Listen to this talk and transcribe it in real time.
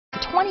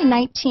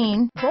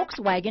2019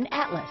 Volkswagen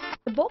Atlas.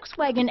 The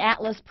Volkswagen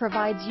Atlas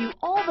provides you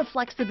all the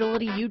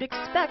flexibility you'd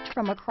expect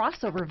from a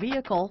crossover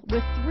vehicle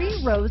with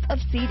 3 rows of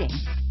seating.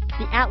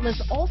 The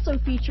Atlas also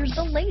features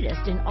the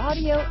latest in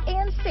audio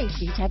and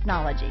safety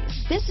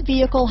technologies. This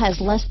vehicle has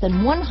less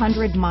than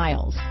 100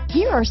 miles.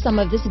 Here are some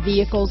of this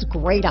vehicle's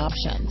great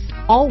options: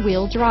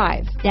 all-wheel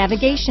drive,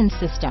 navigation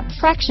system,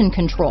 traction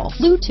control,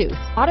 Bluetooth,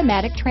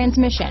 automatic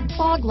transmission,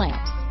 fog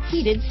lamps,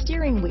 heated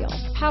steering wheel,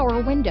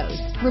 power windows,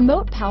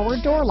 remote power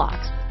door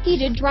locks,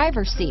 heated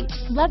driver's seat,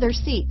 leather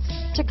seats,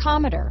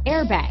 tachometer,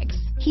 airbags,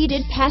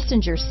 heated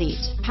passenger seat,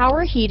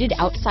 power heated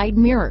outside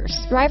mirrors,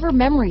 driver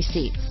memory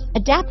seats,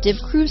 adaptive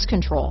cruise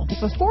control. If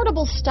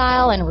affordable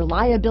style and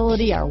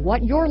reliability are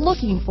what you're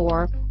looking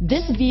for,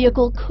 this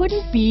vehicle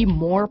couldn't be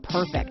more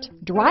perfect.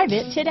 Drive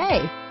it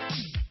today.